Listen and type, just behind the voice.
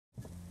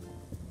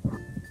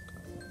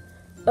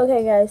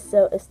Okay guys,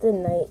 so it's the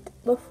night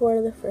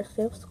before the first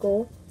day of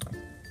school,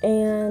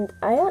 and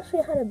I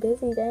actually had a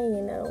busy day,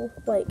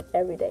 like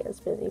every day is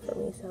busy for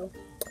me, so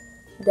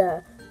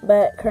duh.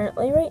 But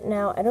currently right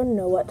now, I don't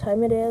know what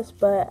time it is,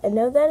 but I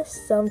know that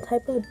it's some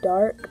type of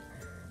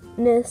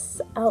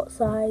darkness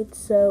outside,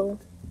 so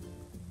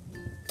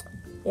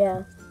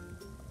yeah,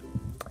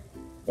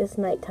 it's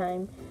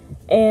nighttime.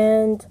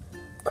 And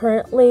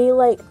currently,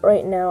 like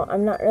right now,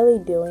 I'm not really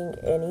doing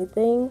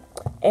anything,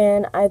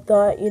 and I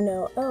thought,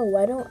 oh,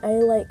 why don't I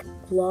like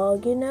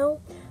vlog,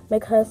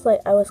 because like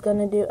I was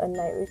gonna do a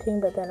night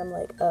routine, but then I'm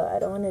like, oh, I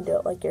don't want to do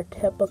it like your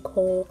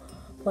typical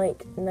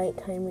like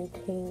nighttime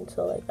routine,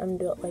 so like I'm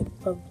doing it like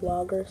a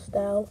vlogger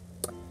style,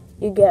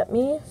 you get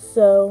me?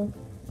 So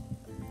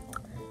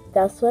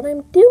that's what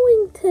I'm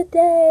doing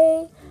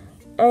today.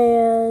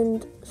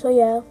 And so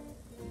yeah,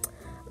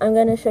 I'm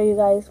going to show you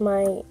guys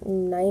my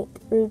night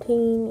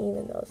routine,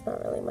 even though it's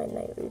not really my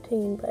night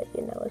routine, but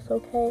it's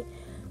okay.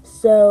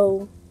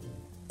 So,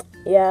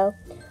 yeah.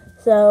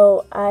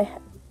 So,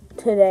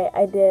 today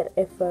I did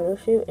a photo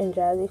shoot, and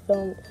Jazzy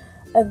filmed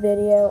a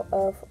video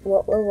of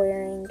what we're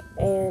wearing,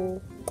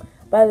 and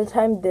by the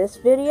time this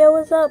video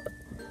is up,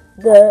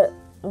 the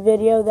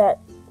video that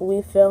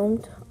we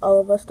filmed,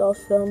 all of us dolls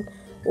filmed,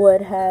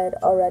 had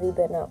already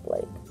been up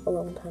like a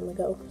long time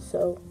ago.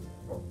 So,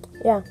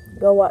 yeah,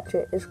 go watch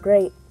it. It's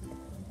great.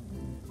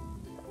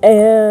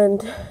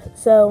 And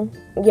so,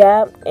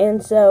 yeah,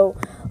 and so,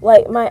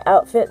 like, my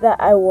outfit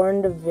that I wore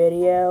in the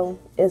video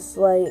is,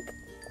 like,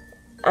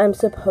 I'm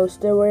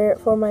supposed to wear it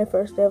for my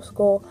first day of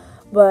school,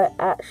 but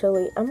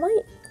actually, I'm,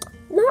 like,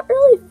 not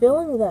really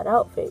feeling that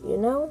outfit,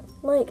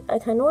 Like, I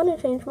kind of want to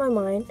change my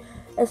mind,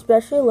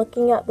 especially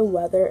looking at the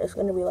weather. It's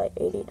going to be, like,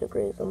 80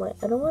 degrees. I'm like,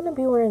 I don't want to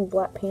be wearing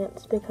black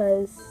pants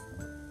because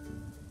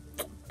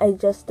I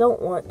just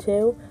don't want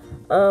to.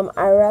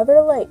 I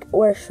rather like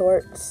wear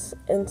shorts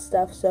and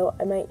stuff, so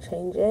I might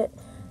change it.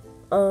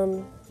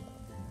 And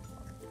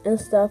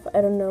stuff.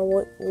 I don't know,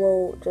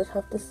 we'll just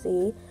have to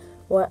see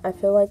what I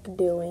feel like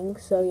doing.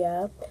 So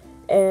yeah.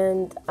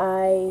 And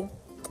I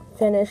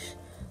finished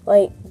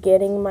like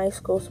getting my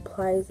school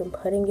supplies and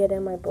putting it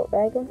in my book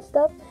bag and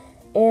stuff.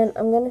 And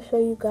I'm gonna show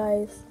you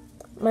guys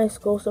my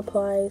school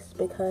supplies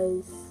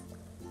because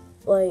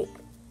like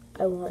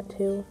I want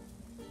to.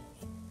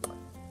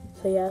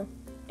 So yeah.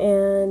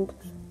 And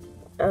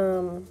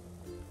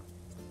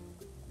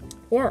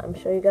yeah, I'm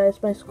showing you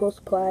guys my school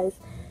supplies,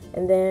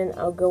 and then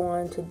I'll go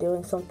on to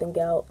doing something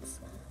else.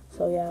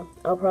 So yeah,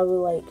 I'll probably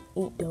like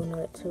eat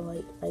donuts or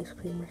like ice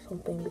cream or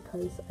something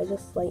because I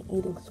just like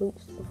eating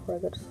sweets before I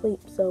go to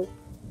sleep. So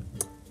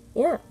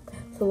yeah,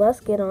 so let's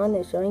get on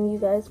to showing you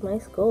guys my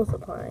school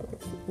supplies.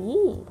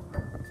 Yee!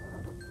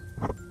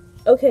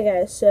 Okay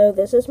guys, so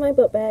this is my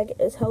book bag.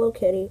 It's Hello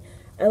Kitty.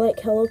 I like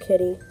Hello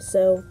Kitty,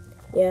 so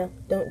yeah,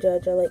 don't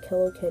judge. I like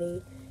Hello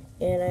Kitty.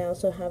 And I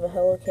also have a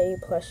Hello Kitty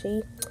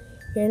plushie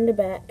here in the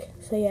back.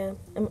 So yeah,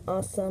 I'm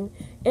awesome.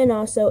 And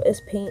also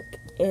it's pink.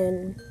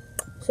 And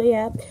so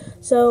yeah.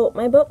 So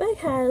my book bag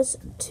has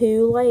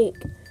two like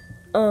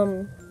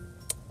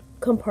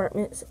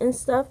compartments and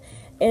stuff.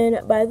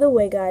 And by the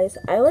way guys,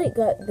 I like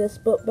got this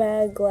book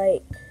bag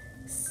like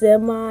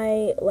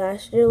semi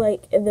last year,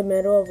 like in the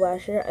middle of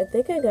last year. I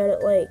think I got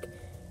it like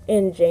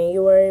in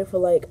January for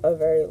like a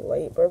very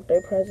late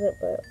birthday present,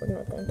 but we're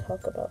not going to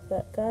talk about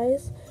that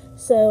guys.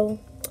 So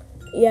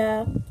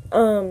yeah,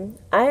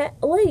 I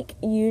like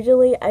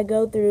usually I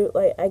go through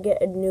like I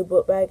get a new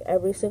book bag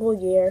every single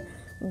year,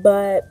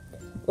 but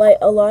like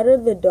a lot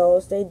of the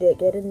dolls, they did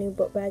get a new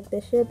book bag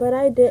this year, but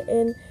I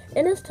didn't,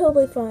 and it's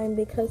totally fine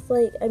because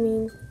like I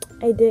mean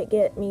I did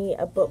get me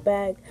a book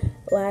bag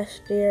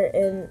last year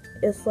and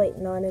it's like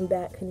not in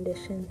bad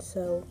condition,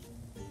 so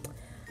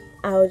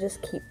I'll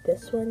just keep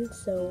this one.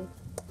 So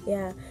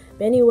yeah,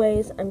 but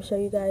anyways, I'm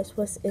showing you guys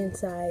what's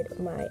inside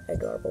my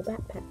adorable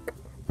backpack.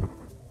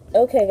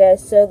 Okay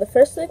guys, so the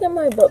first thing in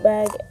my book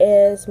bag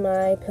is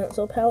my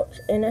pencil pouch,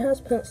 and it has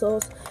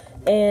pencils,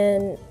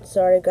 and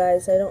sorry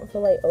guys, I don't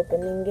feel like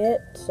opening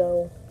it,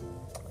 so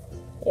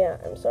yeah,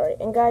 I'm sorry.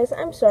 And guys,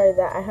 I'm sorry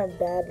that I have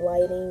bad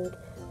lighting,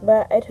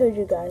 but I told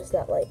you guys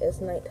that like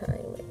it's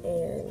nighttime,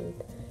 and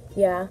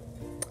yeah.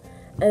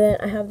 And then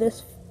I have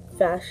this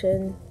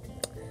fashion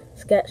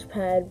sketch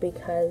pad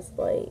because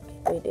like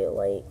we do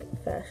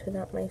like fashion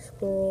at my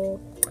school.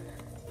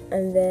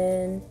 And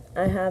then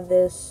I have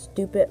this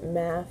stupid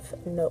math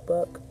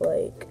notebook,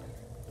 like,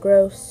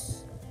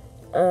 gross.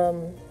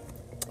 And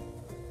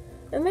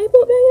my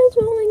book bag is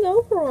rolling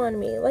over on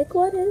me. Like,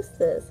 what is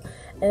this?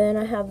 And then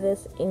I have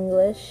this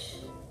English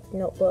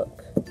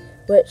notebook,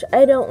 which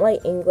I don't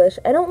like English.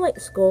 I don't like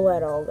school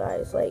at all,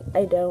 guys. Like,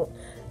 I don't.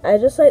 I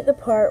just like the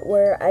part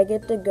where I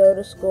get to go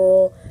to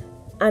school.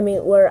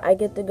 Where I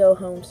get to go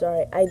home,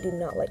 sorry. I do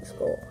not like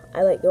school.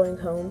 I like going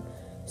home.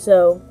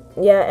 So,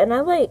 yeah, and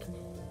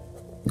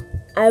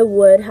I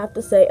would have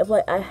to say, if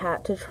like I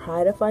had to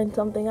try to find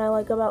something I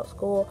like about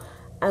school,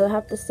 I would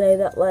have to say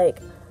that like,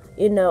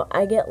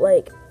 I get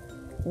like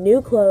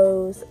new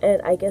clothes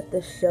and I get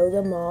to show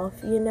them off,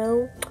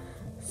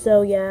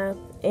 So yeah,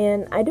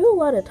 and I do a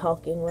lot of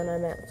talking when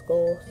I'm at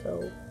school,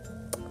 so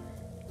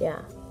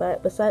yeah.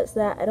 But besides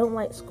that, I don't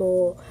like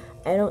school.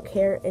 I don't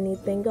care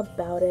anything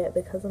about it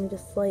because I'm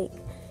just like,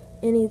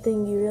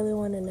 anything you really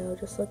want to know,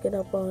 just look it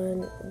up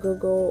on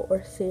Google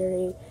or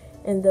Siri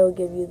and they'll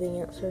give you the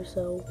answer.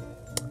 So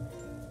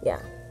yeah.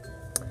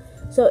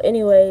 So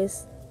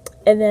anyways,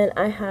 and then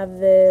I have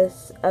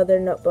this other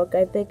notebook.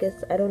 I think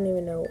it's, I don't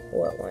even know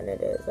what one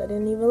it is. I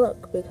didn't even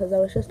look because I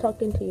was just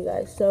talking to you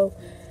guys. So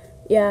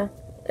yeah,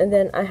 and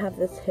then I have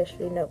this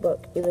history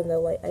notebook, even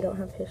though like I don't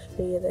have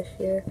history this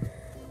year.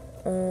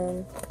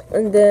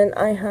 And then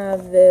I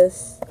have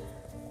this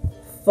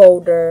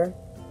folder.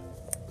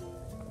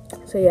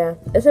 So yeah,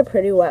 it's a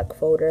pretty whack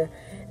folder,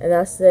 and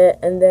that's it.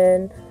 And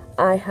then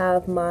I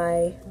have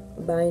my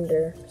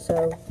binder.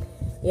 So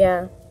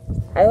yeah,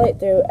 I like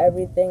threw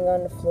everything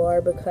on the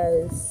floor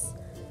because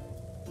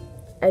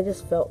I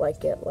just felt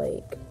like it,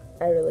 like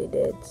I really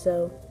did.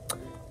 So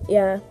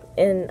yeah,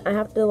 and I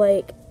have to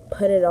like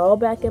put it all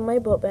back in my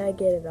book bag,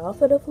 get it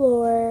off of the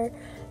floor,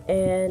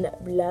 and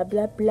blah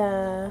blah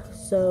blah.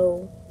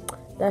 So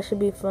that should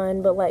be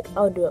fun, but like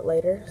I'll do it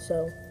later.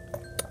 So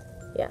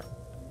yeah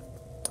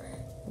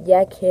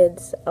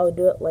kids, I'll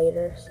do it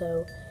later.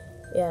 So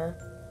yeah,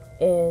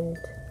 and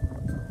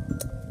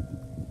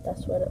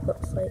that's what it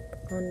looks like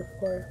on the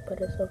floor, but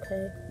it's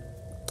okay.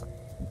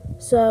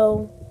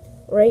 So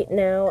right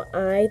now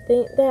I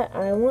think that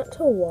I want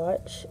to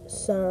watch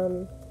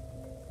some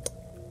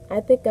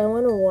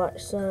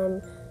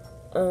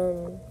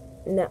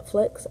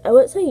Netflix. I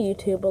would say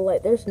YouTube, but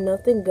like there's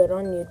nothing good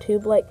on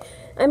YouTube. Like,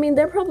 I mean,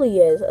 there probably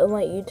is, and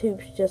like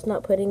YouTube's just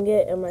not putting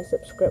it in my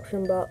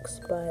subscription box,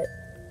 but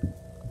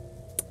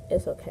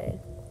it's okay.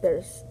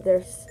 There's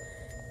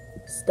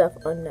stuff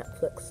on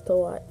Netflix to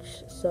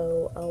watch,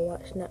 so I'll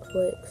watch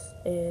Netflix.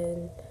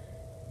 And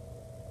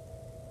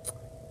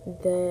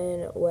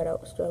then what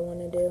else do I want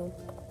to do?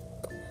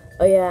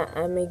 Oh yeah,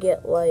 I'm gonna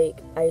get like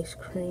ice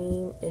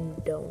cream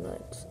and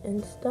donuts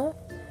and stuff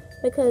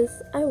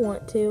because I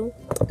want to.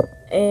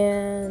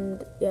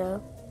 And yeah,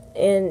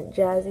 and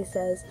Jazzy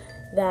says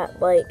that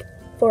like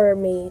for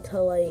me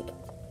to like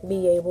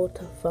be able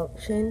to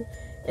function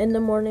in the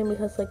morning,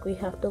 because like we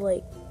have to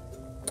like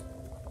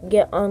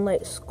get on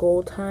like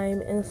school time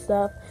and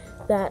stuff,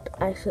 that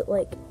I should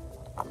like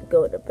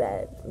go to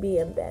bed, be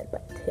in bed by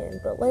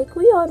 10. But like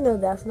we all know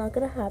that's not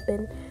gonna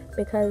happen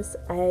because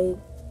I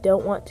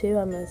don't want to.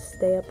 I'm gonna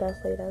stay up as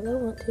late as I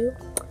want to,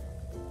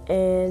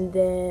 and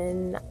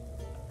then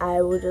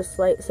I will just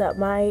like set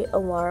my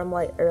alarm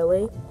like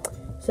early.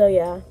 So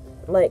yeah,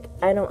 like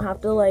I don't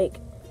have to like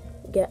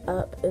get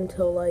up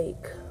until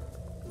like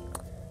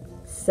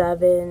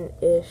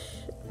 7-ish,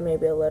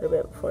 maybe a little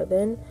bit before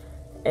then.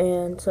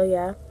 And so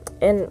yeah,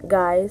 and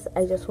guys,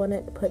 I just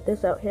wanted to put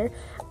this out here.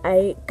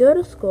 I go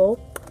to school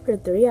for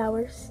 3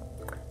 hours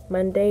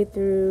Monday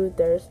through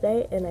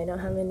Thursday, and I don't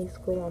have any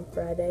school on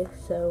Friday.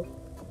 So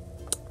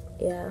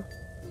yeah,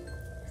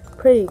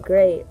 pretty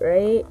great,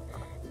 right?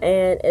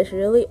 And it's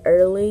really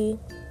early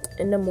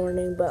in the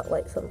morning, but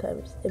like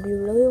sometimes it'd be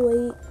really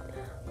late,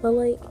 but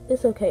like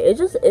it's okay.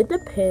 It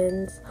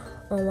depends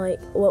on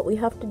like what we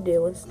have to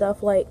do and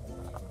stuff. Like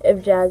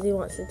if Jazzy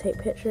wants to take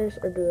pictures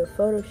or do a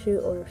photo shoot,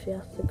 or if she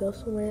has to go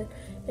somewhere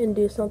and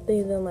do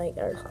something, then like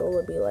our school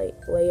would be like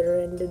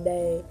later in the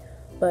day.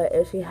 But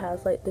if she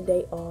has like the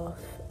day off,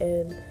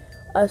 and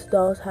us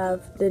dolls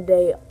have the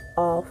day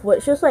off,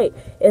 which is like,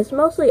 it's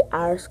mostly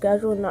our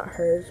schedule, not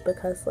hers,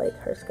 because like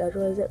her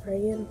schedule isn't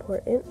very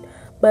important,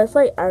 but it's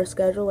like our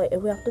schedule. Like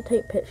if we have to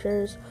take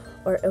pictures,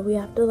 or if we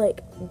have to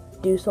like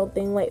do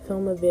something like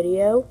film a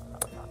video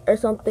or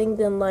something,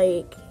 then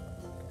like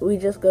we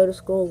just go to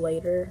school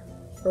later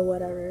or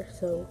whatever.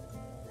 So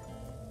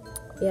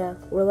yeah,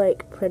 we're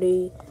like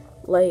pretty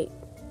like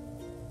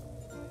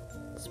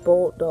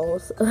spoiled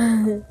dolls,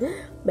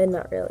 but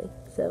not really.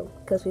 So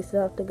because we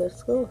still have to go to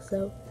school.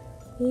 So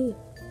yeah.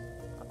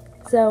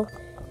 So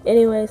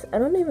anyways, I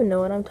don't even know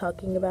what I'm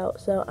talking about,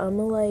 so I'm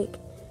gonna like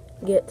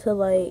get to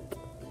like,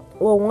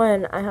 well,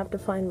 one, I have to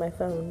find my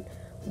phone,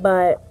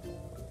 but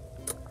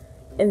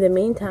in the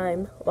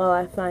meantime, while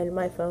I find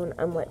my phone,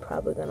 I'm like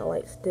probably gonna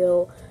like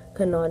steal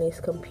Kanani's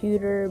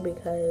computer,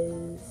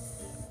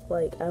 because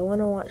like I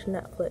want to watch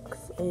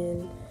Netflix,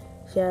 and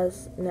she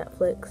has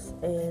Netflix,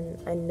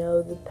 and I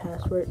know the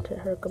password to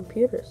her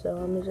computer, so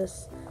I'm gonna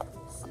just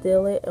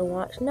steal it and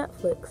watch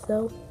Netflix.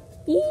 So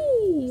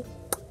yee.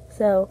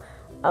 So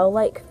I'll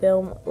like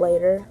film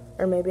later,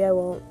 or maybe I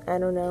won't, I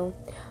don't know.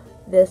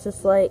 This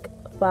is like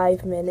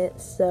 5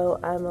 minutes, so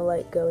I'm gonna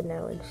like go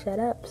now and shut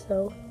up.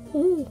 So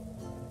yee.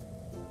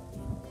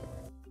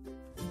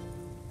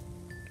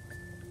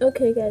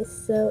 Okay guys,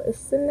 so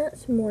it's the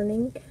next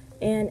morning,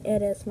 and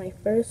it is my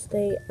first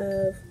day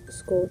of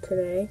school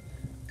today,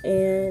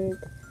 and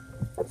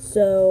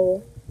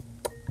so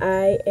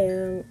I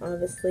am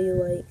obviously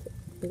like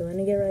going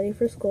to get ready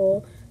for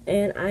school,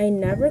 and I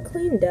never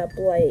cleaned up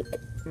like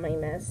my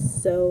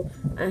mess, so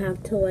I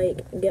have to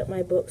like get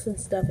my books and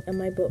stuff in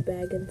my book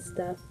bag and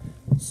stuff.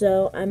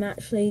 So I'm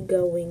actually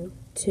going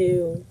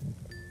to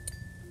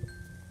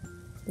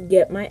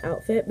get my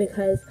outfit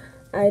because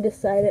I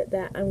decided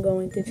that I'm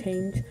going to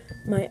change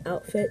my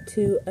outfit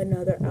to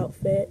another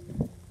outfit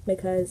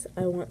because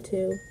I want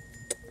to.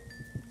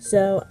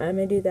 So I'm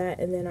gonna do that,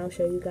 and then I'll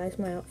show you guys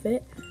my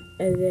outfit,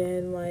 and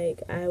then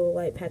like I will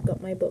like pack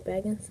up my book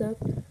bag and stuff,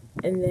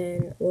 and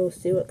then we'll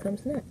see what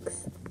comes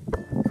next.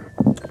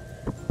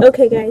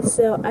 Okay guys,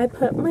 so I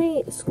put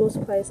my school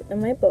supplies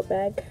in my book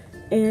bag,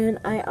 and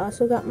I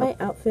also got my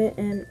outfit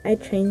and I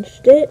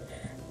changed it.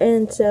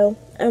 And so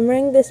I'm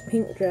wearing this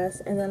pink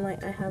dress, and then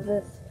like I have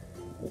this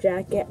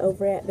jacket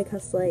over it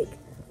because like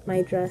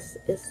my dress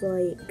is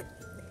like,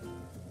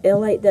 it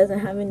like doesn't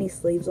have any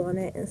sleeves on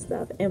it and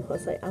stuff, and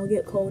plus like I'll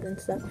get cold and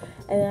stuff.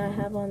 And then I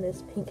have on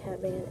this pink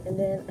headband, and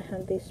then I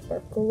have these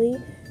sparkly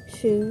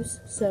shoes,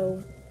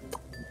 so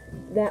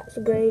that's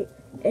great.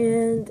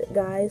 And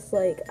guys,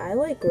 like I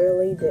like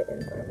really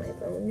didn't find my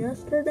phone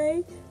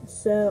yesterday,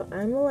 so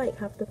I'm gonna like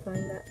have to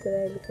find that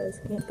today because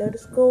I can't go to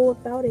school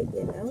without it,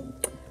 you know.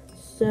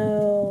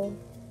 So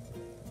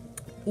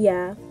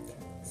yeah,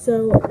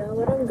 so now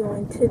what I'm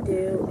going to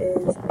do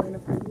is I'm gonna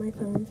find my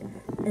phone,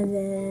 and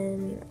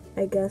then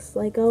I guess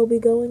like I'll be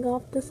going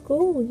off to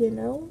school, you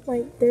know,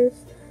 like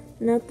there's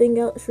nothing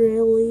else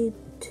really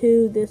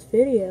to this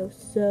video,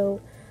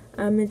 so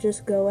I'm gonna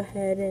just go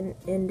ahead and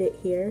end it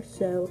here.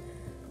 So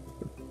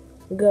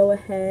go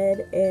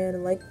ahead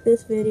and like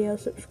this video,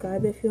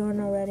 subscribe if you aren't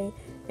already,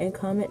 and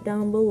comment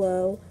down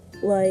below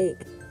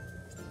like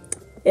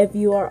if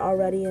you are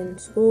already in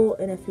school,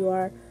 and if you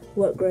are,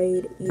 what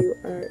grade you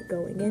are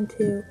going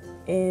into.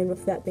 And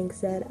with that being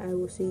said, I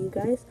will see you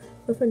guys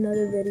with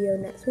another video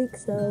next week,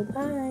 so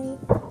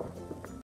bye.